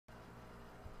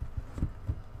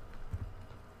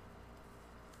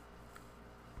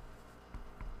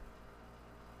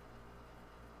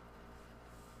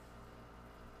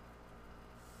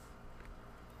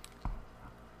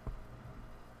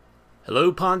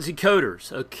Hello Ponzi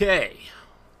coders. Okay,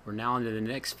 we're now into the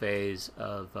next phase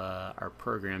of our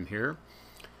program here.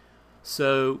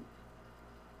 So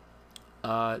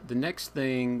the next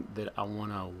thing that I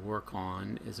want to work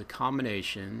on is a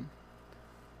combination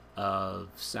of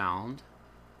sound.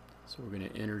 So we're going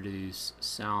to introduce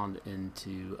sound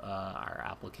into our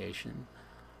application.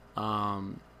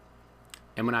 And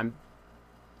when I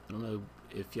don't know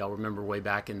if y'all remember way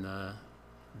back in the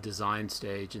design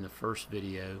stage in the first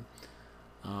video,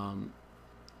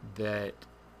 that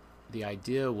the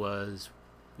idea was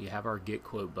we have our get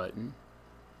quote button,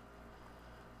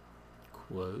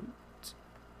 quote,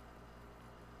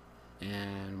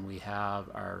 and we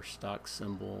have our stock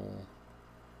symbol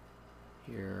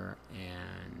here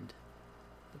and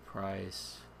the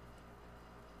price.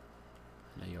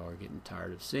 I know y'all are getting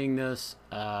tired of seeing this,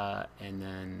 and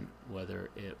then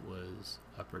whether it was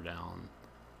up or down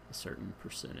a certain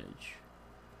percentage.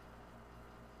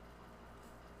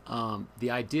 The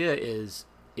idea is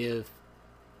if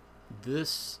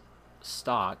this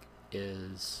stock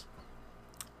is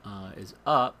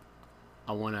up,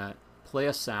 I want to play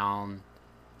a sound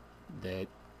that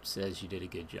says you did a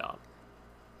good job.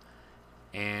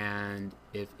 And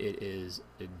if it is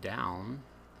down,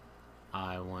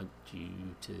 I want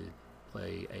you to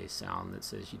play a sound that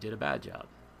says you did a bad job.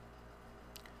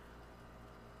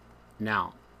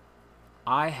 Now,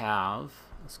 I have,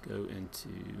 let's go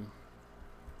into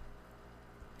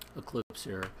Eclipse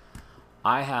here.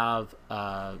 I have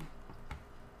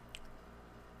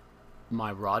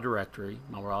my raw directory,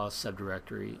 my raw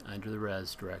subdirectory under the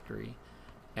res directory,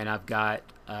 and I've got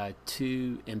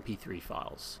two MP3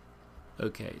 files.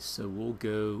 Okay, so we'll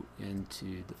go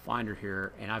into the Finder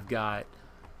here, and I've got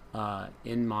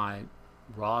in my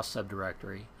raw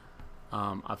subdirectory,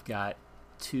 I've got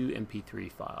two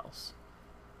MP3 files,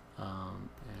 and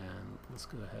let's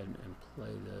go ahead and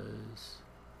play those.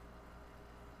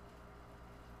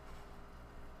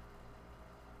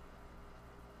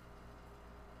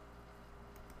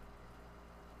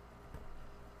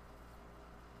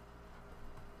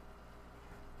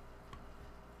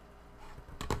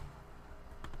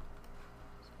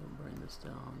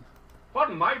 Down.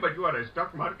 Pardon my, but you are a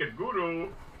stock market guru.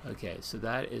 Okay, so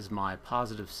that is my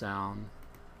positive sound,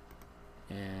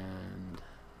 and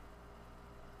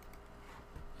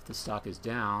if the stock is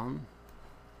down,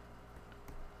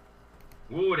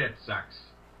 Oh, that sucks.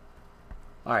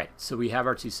 Alright, so we have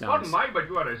our two sounds. Pardon my, but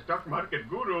you are a stock market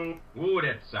guru. Oh,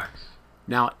 that sucks.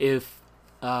 Now, if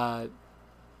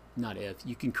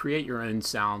you can create your own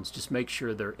sounds, just make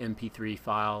sure they're MP3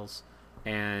 files,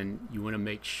 and you want to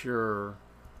make sure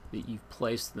that you've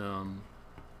placed them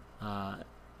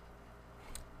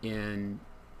in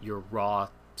your raw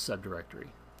subdirectory.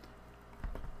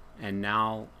 And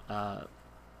now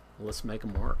let's make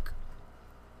them work.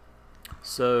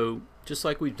 So just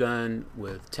like we've done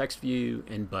with text view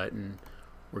and button,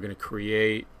 we're going to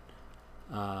create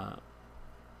some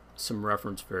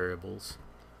reference variables,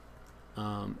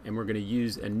 and we're going to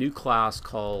use a new class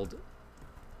called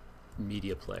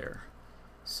MediaPlayer.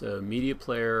 So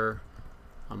MediaPlayer,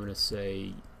 I'm going to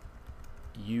say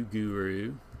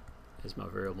uGuru is my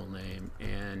variable name,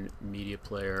 and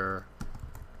MediaPlayer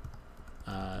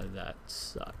that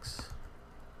sucks.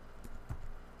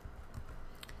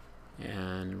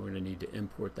 And we're going to need to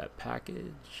import that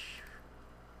package.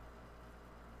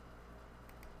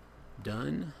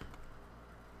 Done.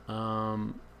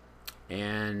 And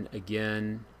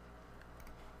again,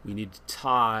 we need to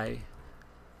tie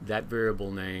that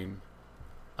variable name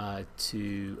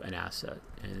to an asset,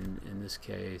 and in this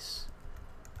case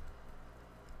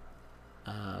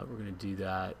we're going to do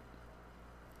that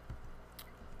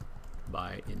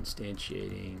by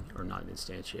instantiating, or not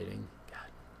instantiating,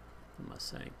 God, what am I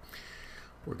saying?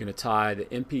 We're going to tie the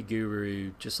MP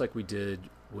Guru just like we did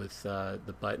with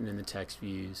the button and the text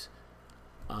views,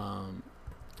 and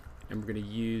we're going to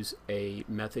use a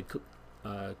method,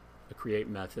 a create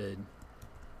method,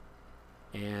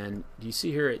 and do you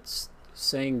see here it's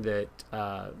saying that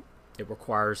it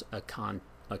requires a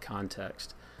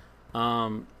context.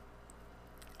 I'll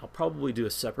probably do a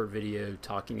separate video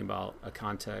talking about a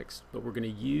context, but we're going to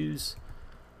use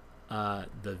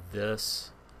the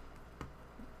this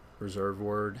reserve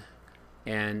word,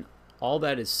 and all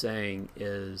that is saying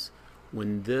is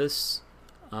when this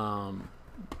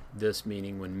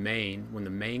meaning when the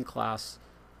main class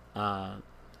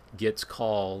gets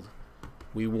called,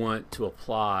 we want to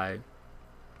apply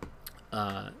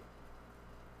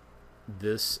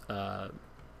this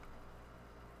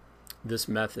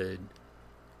method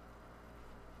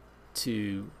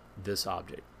to this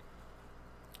object.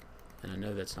 And I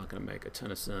know that's not going to make a ton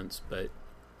of sense, but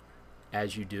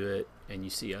as you do it and you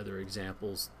see other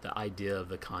examples, the idea of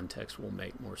the context will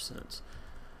make more sense.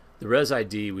 The res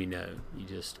ID, we know. You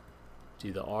just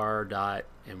do the R dot,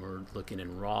 and we're looking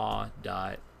in raw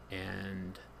dot,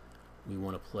 and we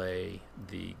want to play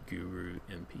the Guru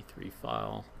MP3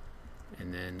 file,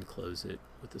 and then close it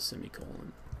with a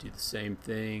semicolon. Do the same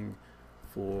thing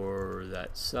for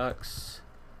that sucks.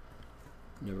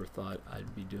 Never thought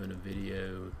I'd be doing a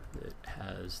video that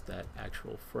has that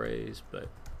actual phrase, but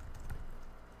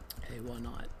hey, why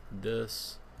not?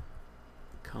 This,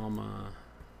 comma,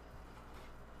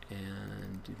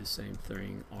 and do the same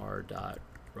thing, R dot,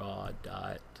 raw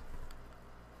dot,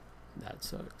 that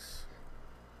sucks.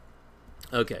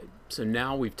 Okay, so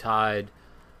now we've tied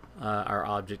our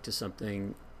object to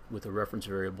something with a reference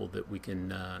variable that we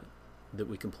can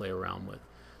play around with.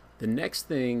 The next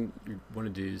thing you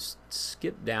want to do is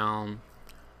skip down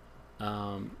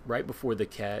right before the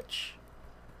catch,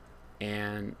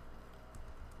 and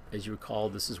as you recall,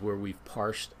 this is where we've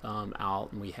parsed out,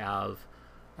 and we have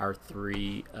our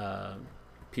three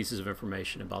pieces of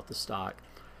information about the stock,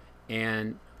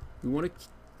 and we want to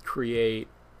create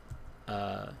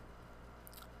a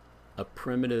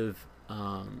primitive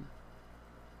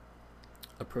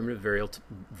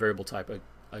variable type,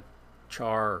 a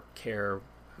char or char,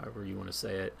 however you want to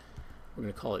say it. We're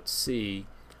going to call it C,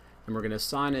 and we're going to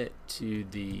assign it to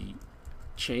the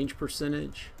change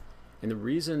percentage. And the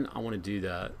reason I want to do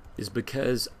that is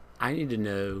because I need to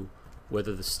know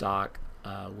whether the stock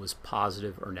was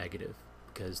positive or negative,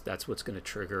 because that's what's going to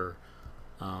trigger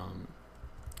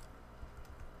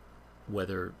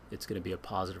whether it's going to be a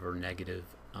positive or negative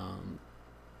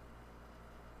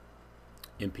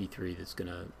MP3 that's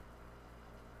going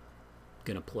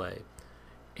to play.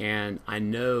 And I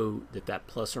know that that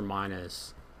plus or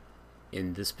minus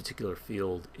in this particular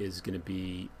field is going to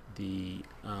be the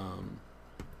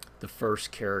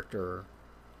first character.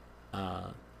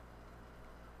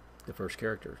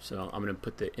 So I'm going to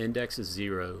put the index as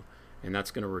 0, and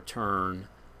that's going to return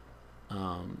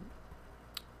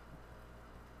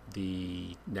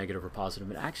the negative or positive.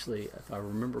 And actually, if I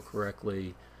remember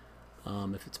correctly,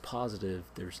 if it's positive,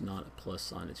 there's not a plus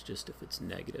sign. It's just if it's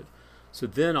negative. So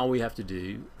then all we have to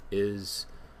do is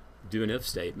do an if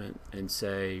statement and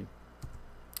say,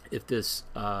 if this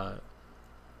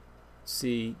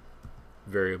C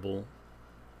variable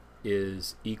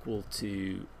is equal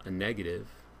to a negative,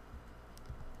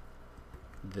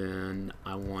 then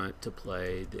I want to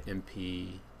play the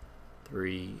MP3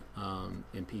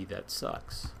 MP that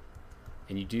sucks.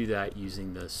 And you do that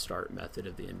using the start method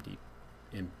of the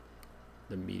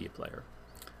MediaPlayer.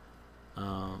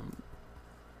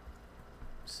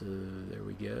 So there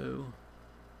we go.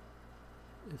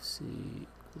 If C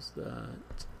equals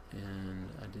that, and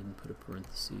I didn't put a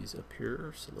parentheses up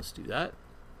here, so let's do that.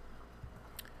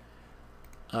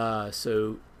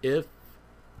 So if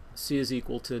C is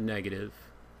equal to negative,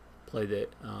 play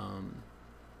that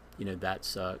that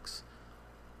sucks,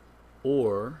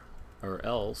 or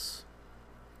else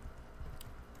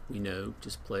we know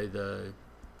just play the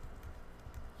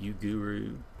you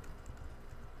guru,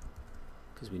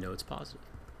 because we know it's positive.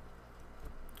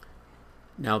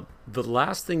 Now the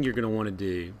last thing you're going to want to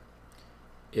do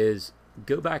is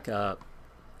go back up,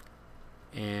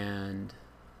 and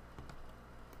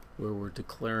where we're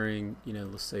declaring,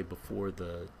 let's say before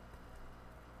the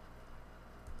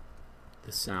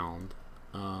sound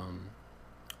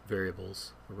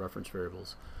variables or reference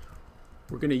variables,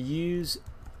 we're going to use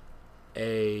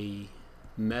a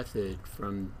method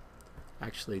from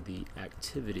actually the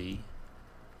activity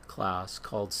class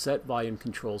called set volume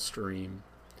control stream,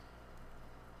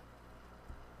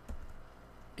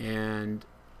 and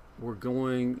we're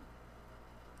going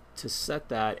to set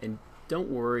that. And don't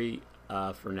worry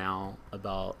for now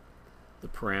about the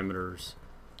parameters,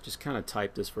 just kind of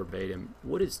type this verbatim.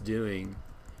 What it's doing,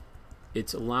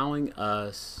 it's allowing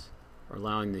us, or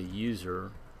allowing the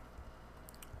user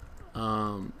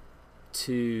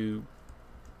to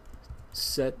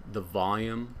set the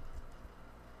volume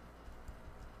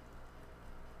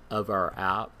of our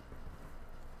app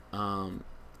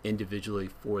individually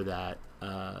for that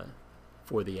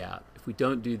for the app. If we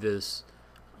don't do this,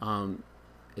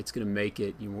 it's going to make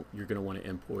it, you're going to want to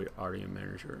import Audio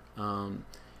Manager.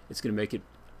 It's going to make it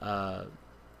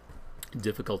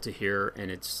difficult to hear,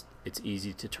 and it's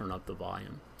easy to turn up the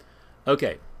volume.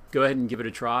 Okay, go ahead and give it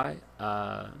a try,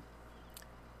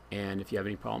 and if you have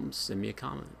any problems, send me a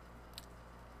comment.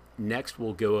 Next,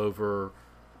 we'll go over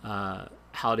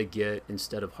how to get,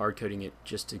 instead of hard coding it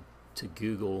just to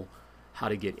Google, how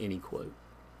to get any quote.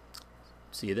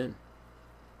 See you then.